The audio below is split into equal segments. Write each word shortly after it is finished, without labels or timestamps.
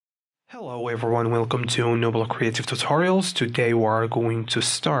Hello everyone, welcome to Noble Creative Tutorials. Today we are going to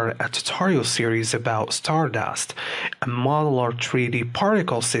start a tutorial series about Stardust, a modular 3D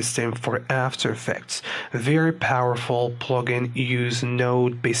particle system for After Effects. A very powerful plugin uses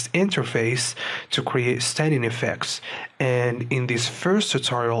node-based interface to create stunning effects. And in this first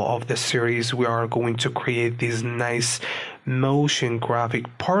tutorial of the series, we are going to create these nice motion graphic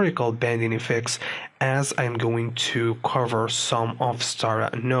particle bending effects, as I'm going to cover some of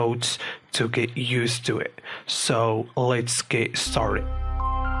Stardust nodes to get used to it. So let's get started.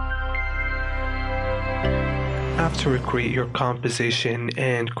 After you create your composition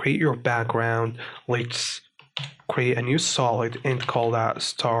and create your background, let's create a new solid and call that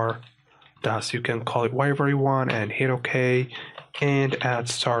Stardust. You can call it whatever you want and hit OK and add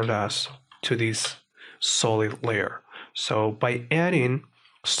Stardust to this solid layer. So by adding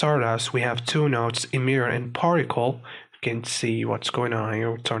Stardust, we have two nodes, emitter and particle. You can see what's going on here.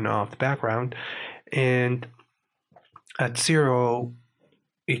 We'll turn off the background, and at 0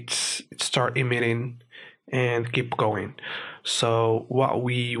 it start emitting and keep going. So what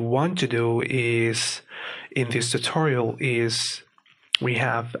we want to do is, in this tutorial, is we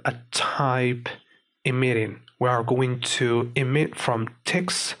have a type emitting. We are going to emit from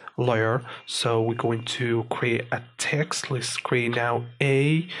text layer, so we're going to create a text. Let's create now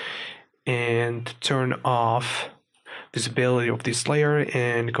A and turn off visibility of this layer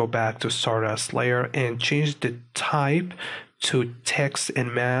and go back to Stardust layer and change the type to text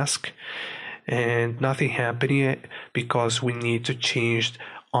and mask, and nothing happened yet because we need to change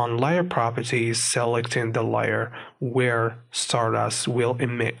on layer properties, selecting the layer where Stardust will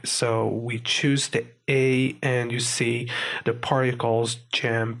emit. So we choose the A and you see the particles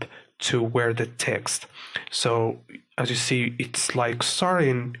jump to where the text. So as you see, it's like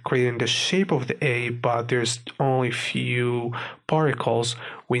starting creating the shape of the A, but there's only few particles.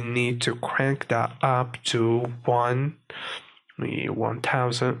 We need to crank that up to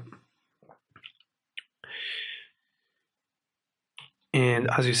 1000. And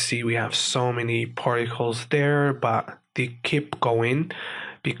as you see, we have so many particles there, but they keep going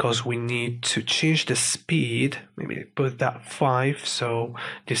because we need to change the speed. Maybe put that 5 so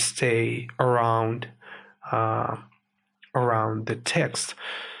they stay around the text.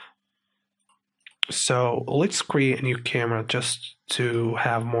 So let's create a new camera just to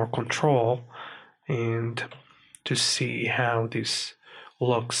have more control and to see how this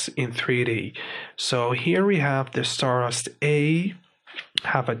looks in 3D. So here we have the Stardust A,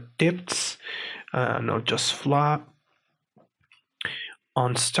 have a depth, not just flat.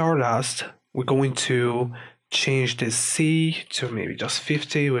 On Stardust, we're going to change the C to maybe just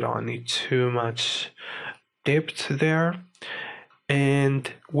 50. We don't need too much depth there. And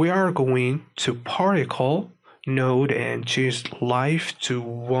we are going to particle node and change life to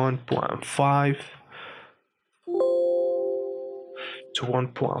 1.5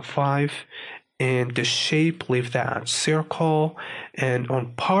 and the shape, leave that circle. And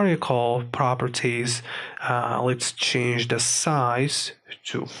on particle properties, let's change the size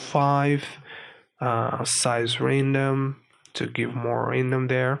to 5, size random to give more random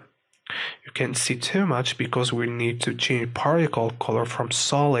there. You can't see too much because we need to change particle color from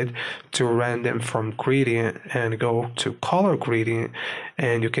solid to random from gradient and go to color gradient,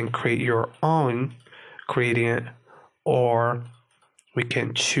 and you can create your own gradient, or we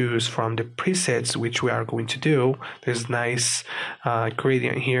can choose from the presets, which we are going to do. There's nice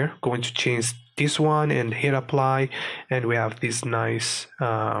gradient here. Going to change this one and hit apply, and we have this nice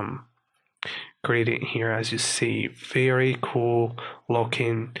gradient here. As you see, very cool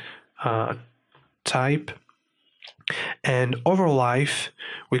looking type. And over life,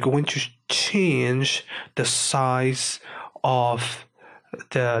 we're going to change the size of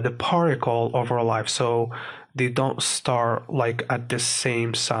the particle over life, so they don't start like at the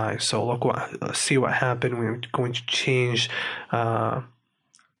same size. So look, see what happened. We're going to change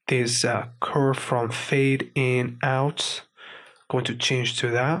this curve from fade in out. Going to change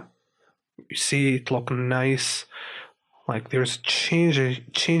to that. You see it look nice. Like there's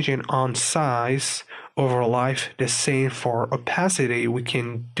changing on size over life. The same for opacity we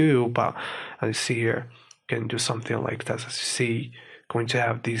can do, but as you see here, you can do something like that. As you see, going to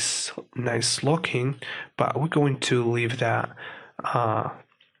have this nice looking, but we're going to leave that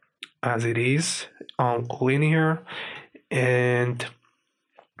as it is on linear, and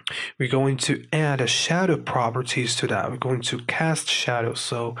we're going to add a shadow properties to that. We're going to cast shadow,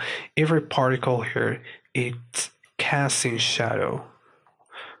 so every particle here, it's casting shadow.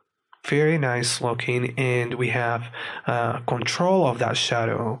 Very nice looking, and we have control of that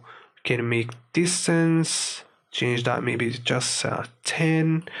shadow. We can make distance change that maybe just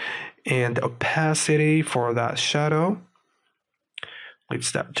 10, and opacity for that shadow,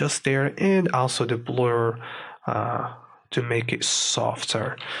 it's that just there, and also the blur to make it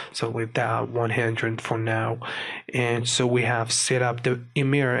softer. So with that 100 for now. And so we have set up the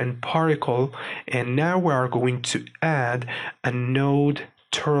emitter and particle, and now we are going to add a node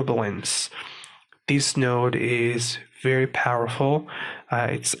turbulence. This node is very powerful.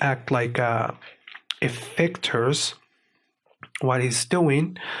 It's act like effectors. What it's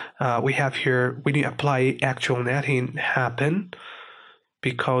doing, we have here, when you apply actual netting happen,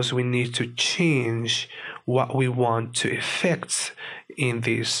 because we need to change what we want to affect in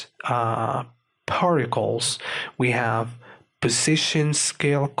these particles. We have position,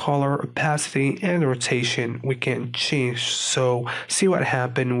 scale, color, opacity, and rotation. We can change. So see what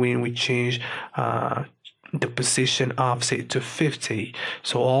happened when we change the position offset to 50.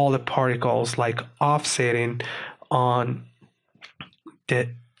 So all the particles like offsetting on the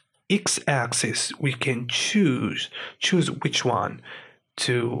x-axis, we can choose which one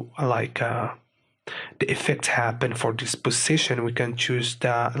to like the effect happen for this position. We can choose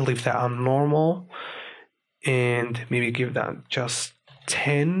that, leave that on normal, and maybe give that just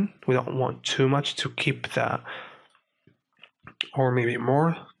 10. We don't want too much to keep that, or maybe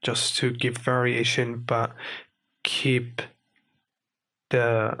more just to give variation, but keep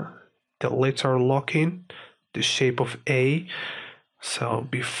the letter looking the shape of A. So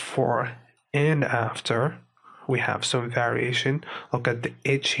before and after, we have some variation. Look at the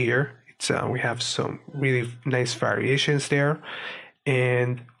edge here. It's we have some really nice variations there,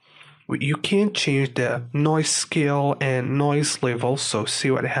 and you can change the noise scale and noise level. So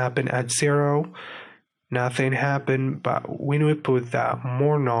see what happened at 0. Nothing happened, but when we put that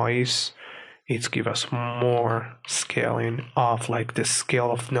more noise, it gives us more scaling of like the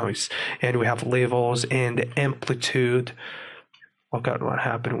scale of noise. And we have levels and the amplitude. Look at what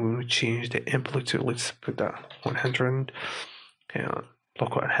happened when we change the amplitude. Let's put that 100. And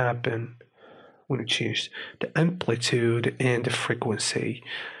look what happened when we changed the amplitude and the frequency.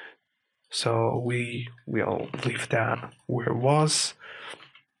 So we will leave that where it was.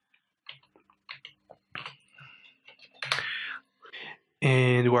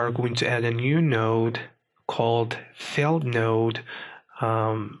 And we are going to add a new node called field node.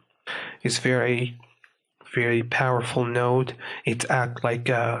 It's very powerful node. It acts like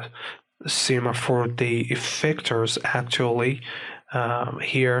a similar for the effectors actually.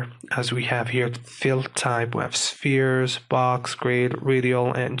 Here, as we have here, field type, we have spheres, box, grid,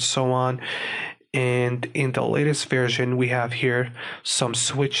 radial, and so on. And in the latest version, we have here some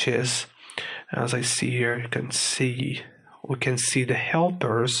switches. As I see here, we can see the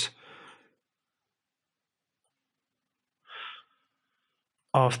helpers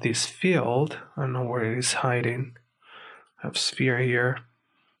of this field. I don't know where it is hiding. I have sphere here.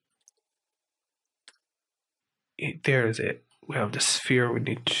 There is it. We have the sphere. We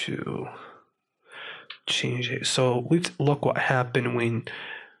need to change it. So let's look what happened when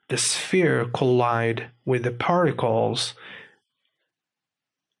the sphere collide with the particles.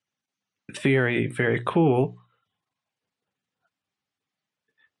 Very cool.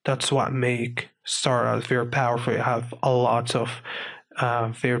 That's what make Stardust very powerful. You have a lot of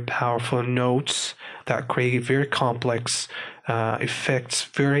very powerful nodes that create very complex effects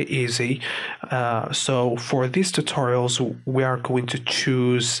very easy. So for these tutorials, we are going to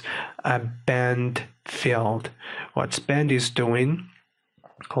choose a band field. What band is doing,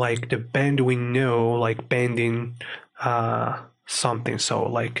 like the band we know, like bending something. So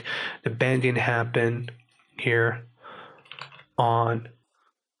like the bending happened here on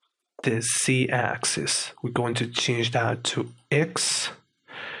the z-axis. We're going to change that to x,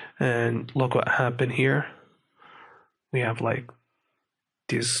 and look what happened here. We have like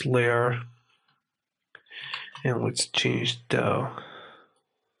this layer, and let's change put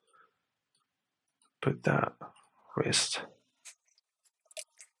that wrist.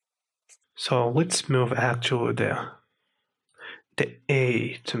 So let's move actually the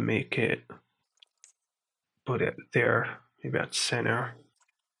A to make it, put it there, maybe at center,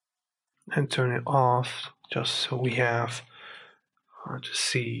 and turn it off just so we have to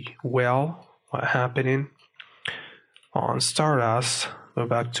see well what happening on Stardust. Go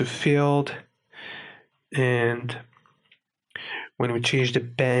back to field, and when we change the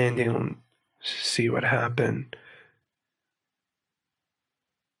band and see what happened,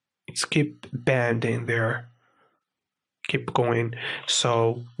 it's keep banding there, keep going.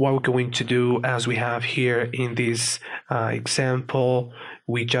 So what we're going to do, as we have here in this example,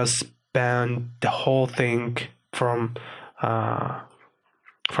 we just band the whole thing from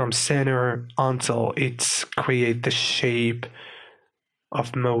from center until it's create the shape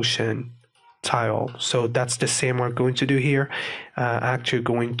of motion tile. So that's the same we're going to do here. Actually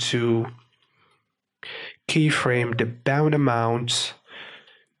going to keyframe the bound amount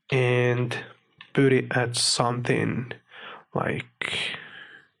and put it at something like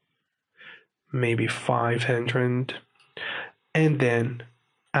maybe 500, and then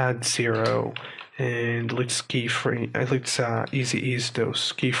add 0, and let's keyframe, let's easy ease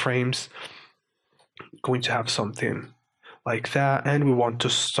those keyframes. Going to have something like that, and we want to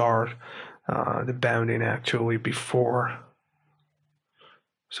start the bounding actually before,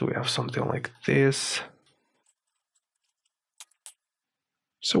 so we have something like this.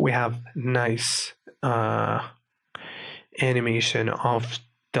 So we have nice animation of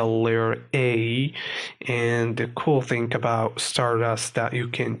the layer A, and the cool thing about Stardust that you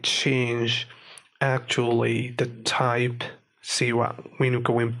can change actually the type. See what when you're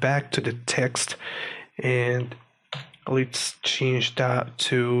going back to the text, and let's change that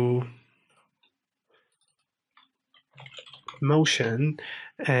to motion,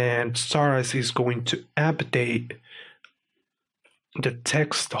 and Stardust is going to update the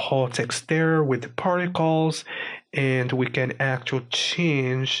text, the whole text there with the particles, and we can actually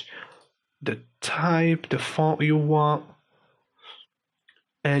change the type, the font you want,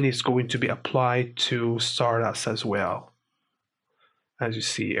 and it's going to be applied to Stardust as well, as you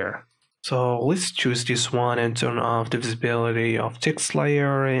see here. So let's choose this one and turn off the visibility of text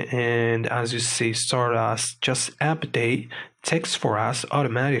layer, and as you see, Stardust just update text for us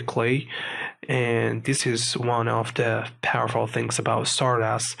automatically, and this is one of the powerful things about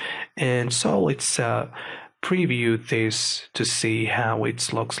Stardust. And so let's preview this to see how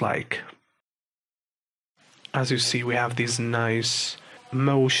it looks like. As you see, we have this nice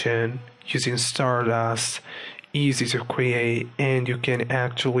motion using Stardust, easy to create, and you can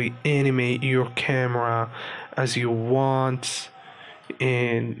actually animate your camera as you want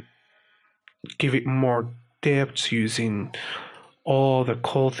and give it more depth using all the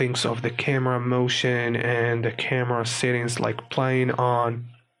cool things of the camera motion and the camera settings, like playing on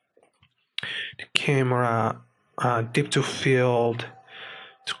the camera depth of field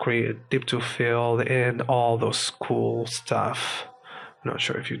to create a depth of field and all those cool stuff. I'm not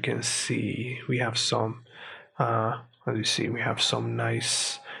sure if you can see, we have some as you see, we have some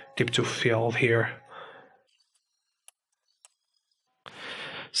nice depth of field here.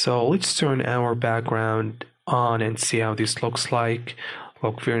 So let's turn our background on and see how this looks like.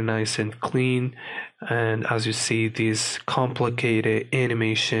 Look very nice and clean, and as you see, this complicated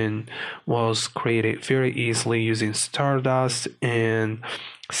animation was created very easily using Stardust. And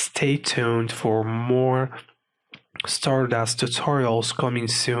stay tuned for more Stardust tutorials coming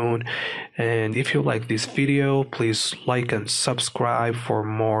soon. And if you like this video, please like and subscribe for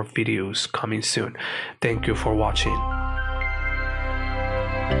more videos coming soon. Thank you for watching.